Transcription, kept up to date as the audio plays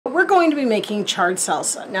going to be making charred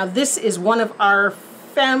salsa. Now this is one of our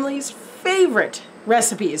family's favorite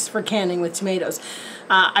recipes for canning with tomatoes.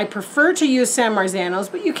 I prefer to use San Marzano's,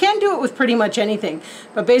 but you can do it with pretty much anything.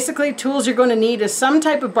 But basically, tools you're going to need is some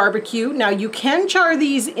type of barbecue. Now you can char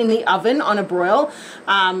these in the oven on a broil.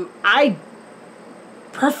 I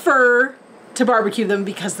prefer to barbecue them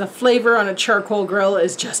because the flavor on a charcoal grill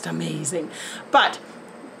is just amazing. But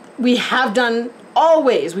we have done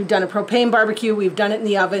we've done a propane barbecue, we've done it in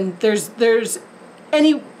the oven. There's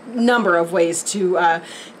any number of ways to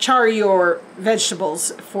char your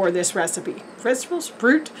vegetables for this recipe. Vegetables,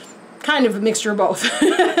 fruit, kind of a mixture of both.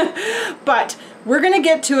 But we're going to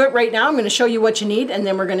get to it right now. I'm going to show you what you need, and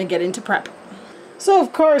then we're going to get into prep. So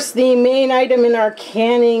of course the main item in our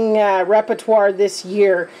canning repertoire this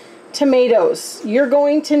year, tomatoes. You're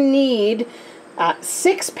going to need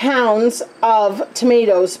 6 pounds of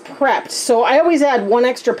tomatoes prepped. So I always add 1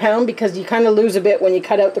 extra pound because you kind of lose a bit when you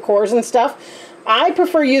cut out the cores and stuff. I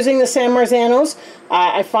prefer using the San Marzano's.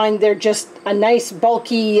 I find they're just a nice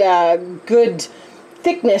bulky good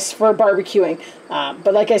thickness for barbecuing.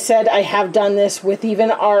 But like I said, I have done this with even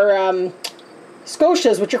our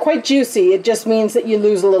Scotias, which are quite juicy. It just means that you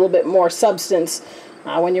lose a little bit more substance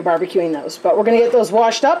when you're barbecuing those. But we're going to get those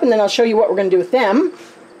washed up, and then I'll show you what we're going to do with them.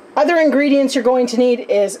 Other ingredients you're going to need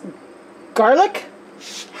is garlic,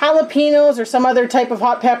 jalapenos, or some other type of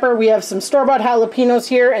hot pepper. We have some store-bought jalapenos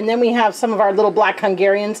here, and then we have some of our little black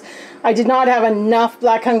Hungarians. I did not have enough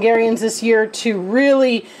black Hungarians this year to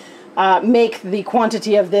really make the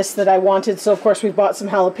quantity of this that I wanted, so of course we've bought some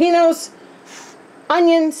jalapenos,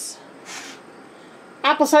 onions,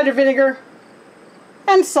 apple cider vinegar,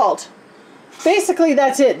 and salt. Basically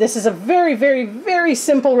that's it. This is a very, very, very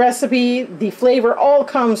simple recipe. The flavor all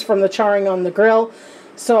comes from the charring on the grill.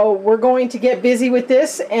 So we're going to get busy with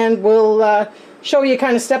this, and we'll show you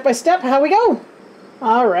kind of step by step how we go.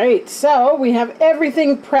 Alright, so we have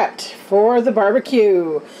everything prepped for the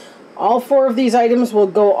barbecue. All 4 of these items will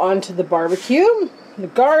go onto the barbecue. The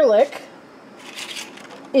garlic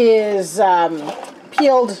is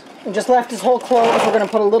peeled and just left as whole cloves. We're going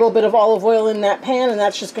to put a little bit of olive oil in that pan, and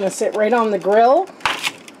that's just going to sit right on the grill.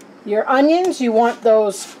 Your onions, you want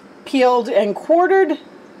those peeled and quartered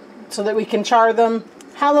so that we can char them.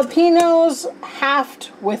 Jalapenos,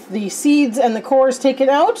 halved with the seeds and the cores taken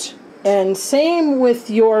out. And same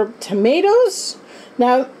with your tomatoes.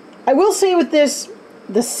 Now, I will say with this,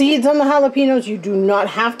 the seeds on the jalapenos, you do not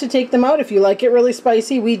have to take them out. If you like it really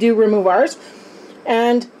spicy, we do remove ours.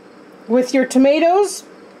 And with your tomatoes,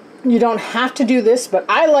 you don't have to do this, but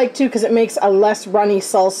I like to because it makes a less runny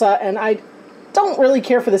salsa, and I don't really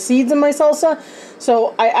care for the seeds in my salsa,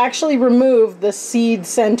 so I actually remove the seed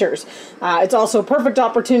centers. It's also a perfect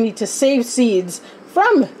opportunity to save seeds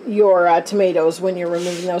from your tomatoes when you're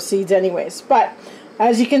removing those seeds anyways. But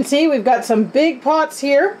as you can see, we've got some big pots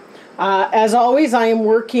here. As always, I am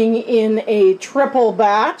working in a triple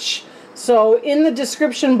batch. So in the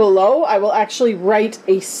description below, I will actually write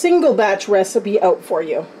a single batch recipe out for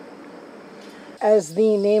you. As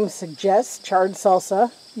the name suggests, charred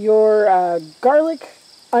salsa, your garlic,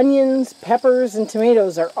 onions, peppers, and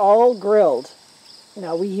tomatoes are all grilled.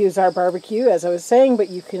 Now we use our barbecue, as I was saying, but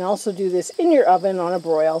you can also do this in your oven on a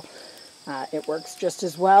broil. It works just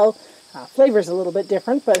as well. Flavor's a little bit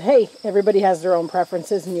different, but hey, everybody has their own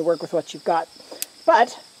preferences and you work with what you've got.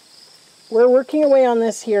 But we're working away on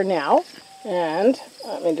this here now, and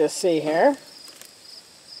let me just see here.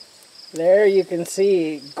 There you can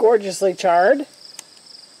see gorgeously charred.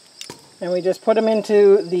 And we just put them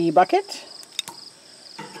into the bucket.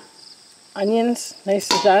 Onions,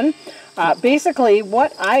 nice and done. Basically,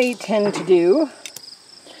 what I tend to do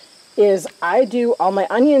is I do all my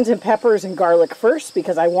onions and peppers and garlic first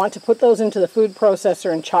because I want to put those into the food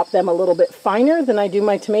processor and chop them a little bit finer than I do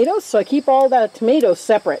my tomatoes. So I keep all that tomatoes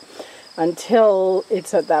separate until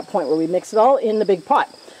it's at that point where we mix it all in the big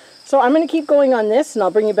pot. So I'm going to keep going on this, and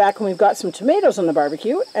I'll bring you back when we've got some tomatoes on the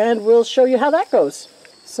barbecue, and we'll show you how that goes.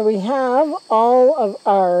 So we have all of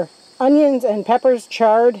our onions and peppers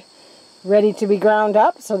charred, ready to be ground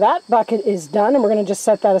up. So that bucket is done, and we're going to just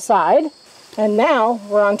set that aside. And now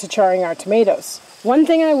we're on to charring our tomatoes. One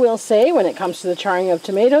thing I will say when it comes to the charring of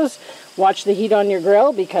tomatoes, watch the heat on your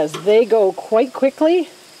grill because they go quite quickly.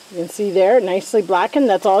 You can see there, nicely blackened.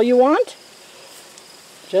 That's all you want.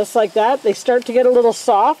 Just like that. They start to get a little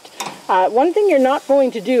soft. One thing you're not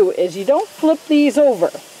going to do is you don't flip these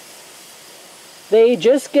over. They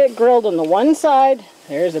just get grilled on the one side.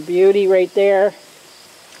 There's a beauty right there.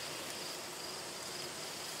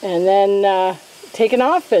 And then taken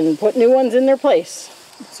off and put new ones in their place.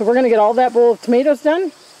 So we're going to get all that bowl of tomatoes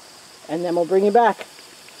done, and then we'll bring you back.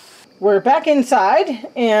 we're back inside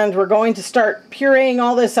and we're going to start pureeing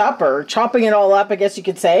all this up, or chopping it all up, I guess you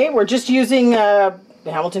could say. We're just using the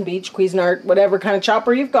Hamilton Beach, Cuisinart, whatever kind of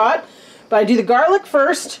chopper you've got. But I do the garlic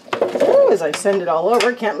first. Ooh, as I send it all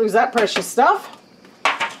over, can't lose that precious stuff.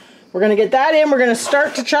 We're going to get that in. We're going to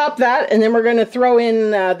start to chop that, and then we're going to throw in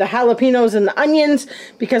the jalapenos and the onions,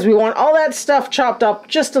 because we want all that stuff chopped up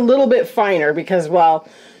just a little bit finer, because, well,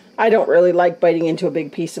 I don't really like biting into a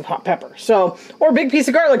big piece of hot pepper, so, or a big piece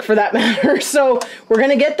of garlic for that matter. So we're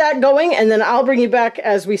going to get that going, and then I'll bring you back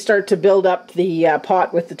as we start to build up the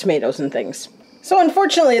pot with the tomatoes and things. So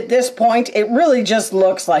unfortunately at this point it really just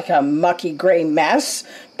looks like a mucky gray mess,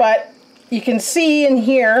 but you can see in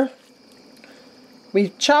here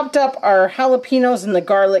we've chopped up our jalapenos and the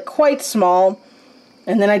garlic quite small,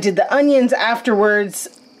 and then I did the onions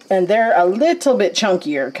afterwards, and they're a little bit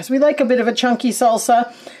chunkier because we like a bit of a chunky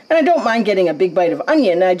salsa, and I don't mind getting a big bite of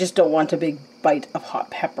onion, I just don't want a big bite of hot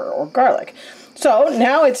pepper or garlic. So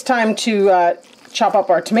now it's time to chop up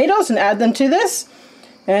our tomatoes and add them to this,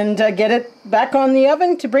 and get it back on the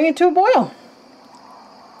oven to bring it to a boil.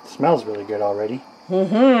 It smells really good already.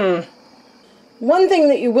 One thing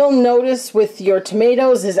that you will notice with your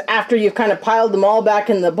tomatoes is after you've kind of piled them all back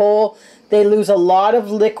in the bowl, they lose a lot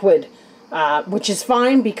of liquid, which is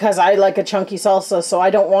fine because I like a chunky salsa, so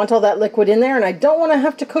I don't want all that liquid in there, and I don't want to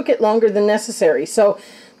have to cook it longer than necessary. So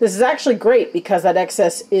this is actually great because that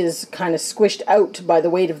excess is kind of squished out by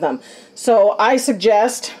the weight of them. So I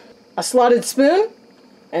suggest a slotted spoon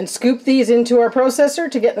and scoop these into our processor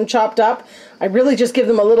to get them chopped up. I really just give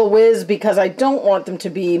them a little whiz because I don't want them to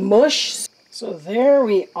be mush. So there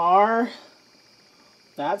we are.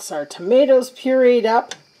 That's our tomatoes pureed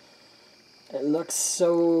up. It looks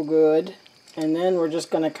so good. And then we're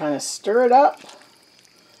just going to kind of stir it up.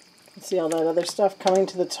 See all that other stuff coming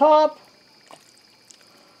to the top.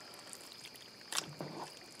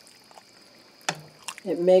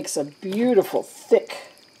 It makes a beautiful, thick,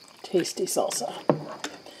 tasty salsa.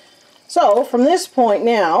 So from this point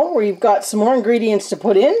now, we've got some more ingredients to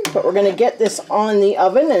put in, but we're going to get this on the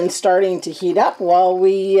oven and starting to heat up while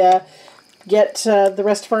we get the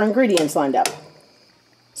rest of our ingredients lined up.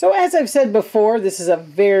 So as I've said before, this is a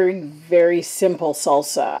very, very simple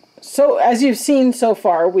salsa. So as you've seen so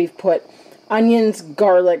far, we've put onions,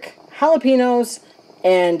 garlic, jalapenos,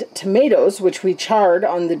 and tomatoes, which we charred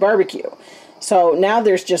on the barbecue. So now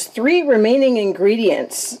there's just 3 remaining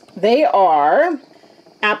ingredients. They are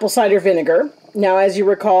apple cider vinegar. Now as you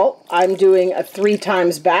recall, I'm doing a 3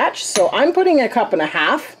 times batch, so I'm putting 1.5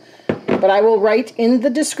 cups. But I will write in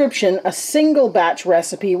the description a single batch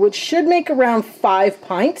recipe, which should make around 5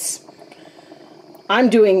 pints. I'm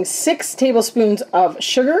doing 6 tablespoons of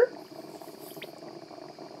sugar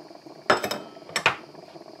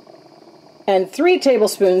and 3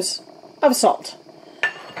 tablespoons of salt.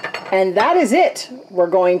 And that is it. We're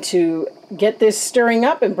going to get this stirring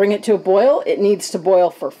up and bring it to a boil. It needs to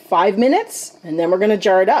boil for 5 minutes, and then we're going to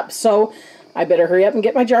jar it up. So I better hurry up and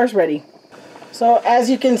get my jars ready. So as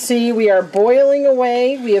you can see, we are boiling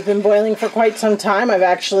away. We have been boiling for quite some time. I've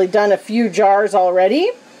actually done a few jars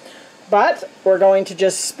already, but we're going to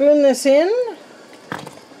just spoon this in.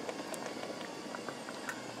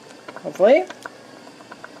 Hopefully.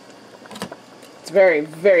 It's very,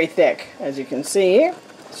 very thick, as you can see.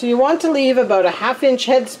 So you want to leave about a 1/2 inch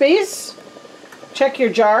headspace. Check your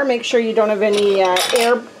jar, make sure you don't have any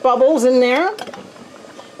air bubbles in there.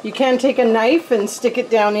 You can take a knife and stick it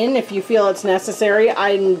down in if you feel it's necessary.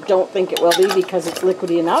 I don't think it will be because it's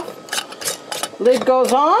liquidy enough. Lid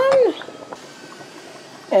goes on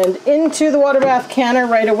and into the water bath canner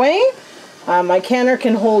right away. My canner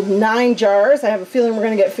can hold 9 jars. I have a feeling we're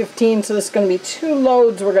going to get 15, so this is going to be 2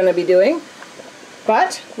 loads we're going to be doing.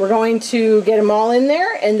 But we're going to get them all in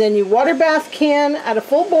there, and then you water bath can at a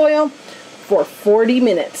full boil for 40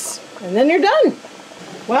 minutes. And then you're done.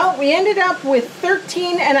 Well, we ended up with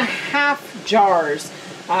 13.5 jars.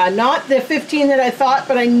 Not the 15 that I thought,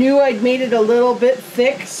 but I knew I'd made it a little bit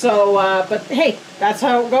thick. So, but hey, that's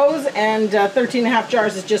how it goes, and 13.5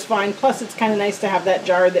 jars is just fine. Plus, it's kind of nice to have that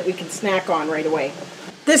jar that we can snack on right away.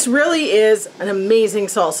 This really is an amazing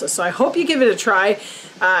salsa, so I hope you give it a try.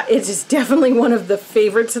 It is definitely one of the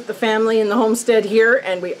favorites at the family in the homestead here,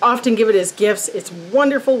 and we often give it as gifts. It's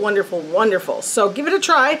wonderful, wonderful, wonderful. So give it a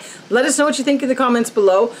try. Let us know what you think in the comments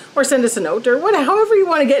below, or send us a note, or however you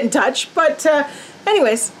want to get in touch. But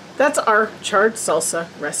anyways, that's our charred salsa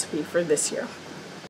recipe for this year.